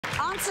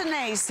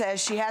Anseanne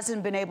says she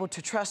hasn't been able to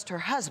trust her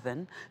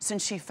husband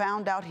since she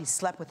found out he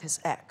slept with his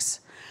ex.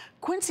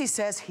 Quincy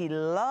says he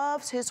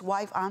loves his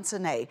wife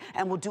Anseanne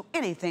and will do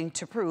anything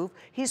to prove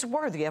he's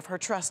worthy of her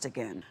trust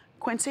again.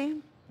 Quincy,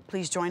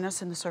 please join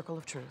us in the Circle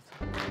of Truth.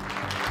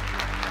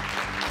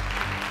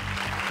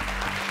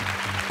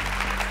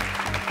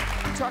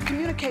 So our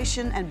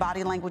communication and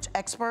body language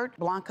expert,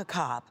 Blanca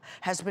Cobb,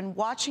 has been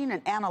watching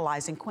and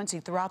analyzing Quincy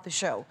throughout the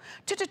show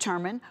to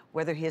determine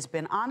whether he has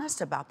been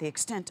honest about the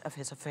extent of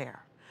his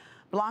affair.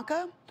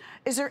 Blanca,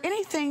 is there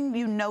anything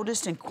you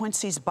noticed in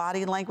Quincy's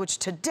body language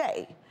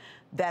today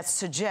that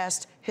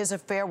suggests his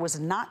affair was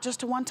not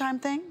just a one-time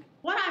thing?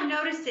 What I'm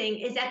noticing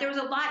is that there was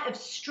a lot of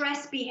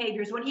stress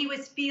behaviors when he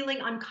was feeling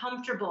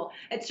uncomfortable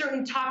at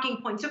certain talking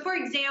points. So for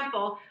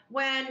example,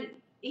 when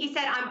he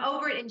said, I'm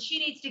over it and she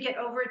needs to get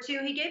over it too,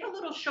 he gave a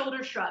little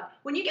shoulder shrug.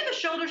 When you give a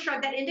shoulder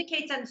shrug, that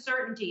indicates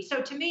uncertainty.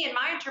 So to me, in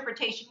my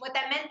interpretation, what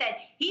that meant that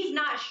he's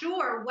not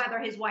sure whether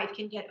his wife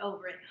can get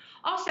over it.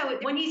 Also,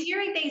 when he's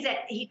hearing things that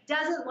he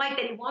doesn't like,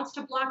 that he wants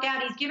to block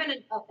out, he's given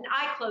an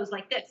eye close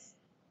like this,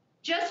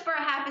 just for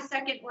a half a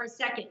second or a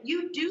second.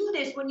 You do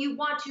this when you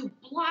want to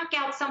block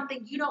out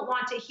something you don't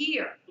want to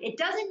hear. It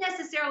doesn't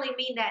necessarily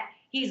mean that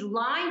he's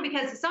lying,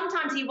 because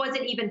sometimes he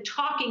wasn't even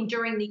talking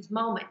during these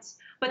moments.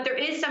 But there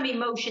is some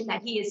emotion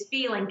that he is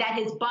feeling that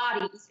his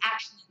body is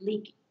actually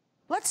leaking.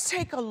 Let's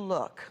take a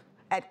look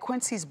at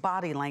Quincy's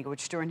body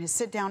language during his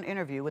sit-down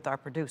interview with our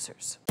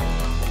producers.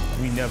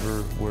 We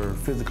never were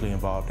physically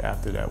involved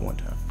after that one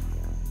time.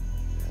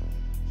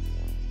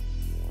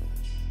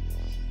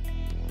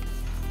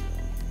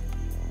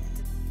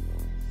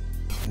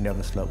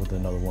 Never slept with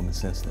another woman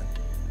since then.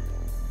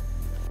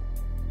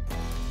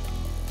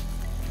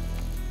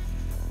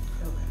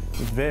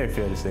 It's very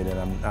fair to say that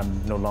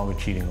I'm no longer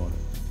cheating on her.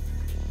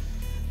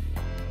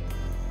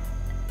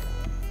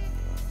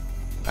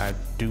 I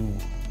do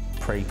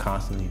pray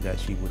constantly that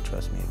she would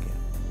trust me again.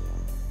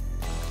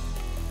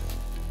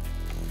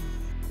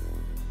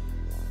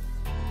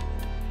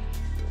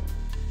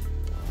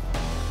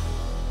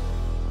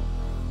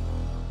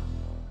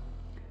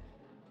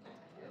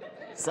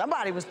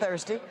 Somebody was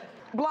thirsty.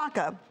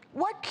 Blanca,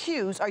 what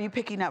cues are you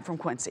picking up from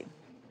Quincy?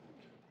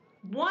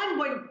 One,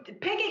 when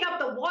picking up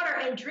the water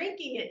and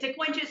drinking it to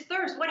quench his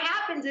thirst, what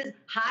happens is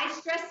high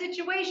stress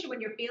situation, when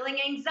you're feeling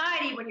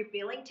anxiety, when you're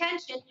feeling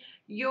tension,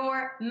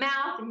 your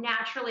mouth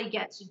naturally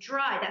gets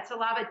dry. That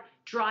saliva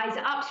dries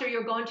up, so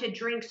you're going to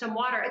drink some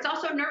water. It's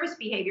also nervous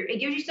behavior. It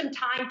gives you some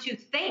time to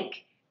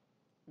think.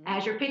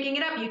 As you're picking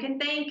it up, you can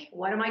think,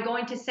 what am I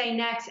going to say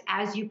next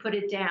as you put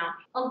it down?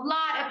 A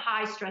lot of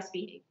high stress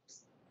behaviors.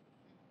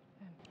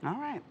 All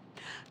right.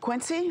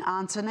 Quincy,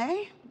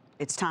 Anseanne,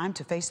 it's time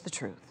to face the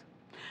truth.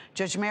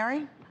 Judge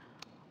Mary,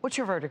 what's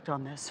your verdict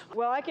on this?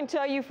 Well, I can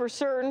tell you for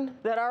certain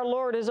that our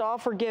Lord is all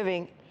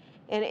forgiving,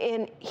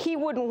 and he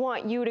wouldn't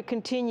want you to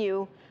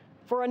continue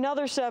for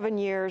another 7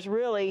 years,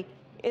 really,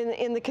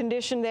 in the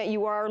condition that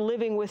you are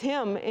living with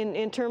him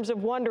in terms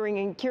of wondering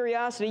and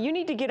curiosity. You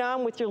need to get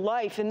on with your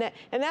life, and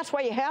that's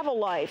why you have a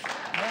life.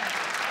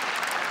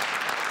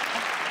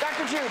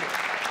 Dr. Judy.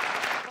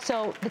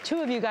 So the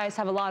two of you guys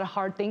have a lot of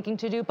hard thinking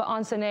to do, but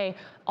Anseanne,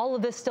 all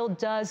of this still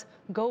does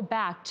go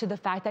back to the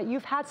fact that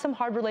you've had some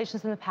hard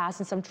relations in the past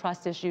and some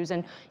trust issues,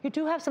 and you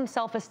do have some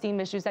self-esteem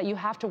issues that you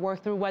have to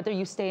work through, whether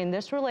you stay in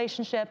this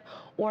relationship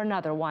or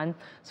another one.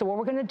 So what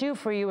we're gonna do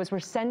for you is we're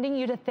sending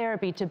you to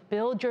therapy to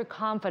build your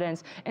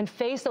confidence and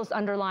face those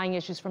underlying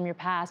issues from your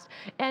past.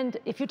 And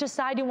if you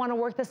decide you wanna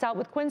work this out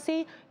with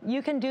Quincy,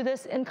 you can do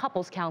this in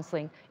couples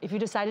counseling. If you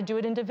decide to do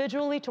it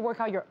individually to work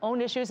out your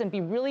own issues and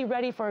be really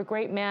ready for a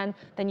great man,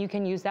 then you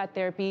can use that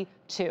therapy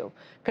too.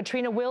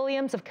 Katrina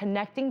Williams of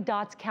Connecting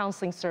Dots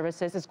Counseling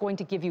Services is going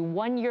to give you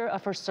 1 year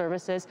of her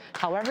services,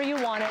 however you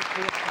want it,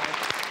 free of charge.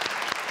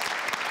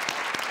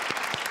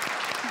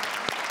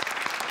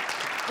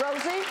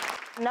 Rosie?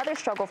 Another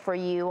struggle for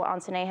you,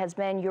 Anseanne, has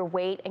been your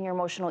weight and your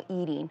emotional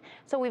eating.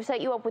 So we've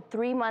set you up with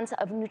 3 months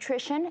of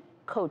nutrition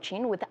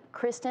coaching with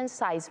Kristen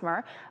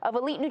Sizemore of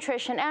Elite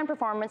Nutrition and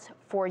Performance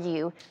for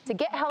you to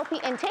get healthy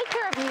and take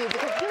care of you,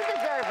 because you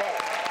deserve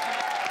it.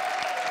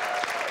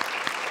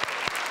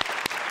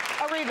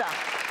 Areva.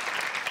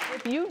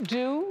 If you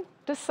do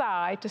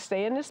decide to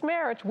stay in this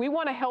marriage, we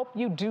want to help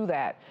you do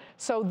that.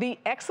 So the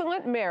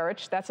Excellent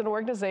Marriage, that's an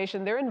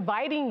organization, they're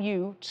inviting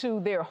you to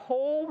their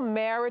whole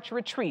marriage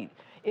retreat.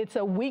 It's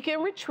a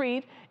weekend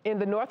retreat in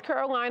the North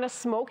Carolina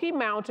Smoky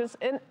Mountains,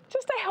 and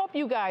just to help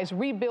you guys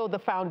rebuild the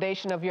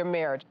foundation of your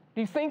marriage.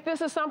 Do you think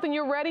this is something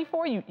you're ready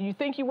for? You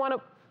think you want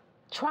to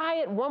try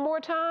it one more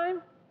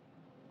time?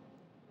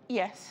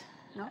 Yes.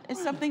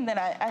 It's something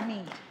that I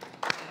need.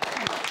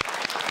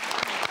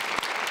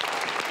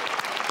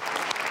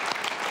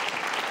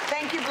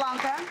 Thank you,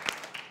 Blanca.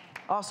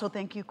 Also,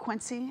 thank you,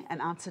 Quincy and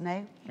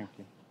Anseanne. Thank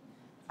you.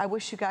 I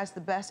wish you guys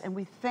the best, and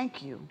we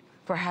thank you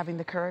for having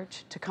the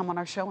courage to come on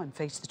our show and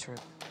face the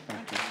truth.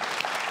 Thank you.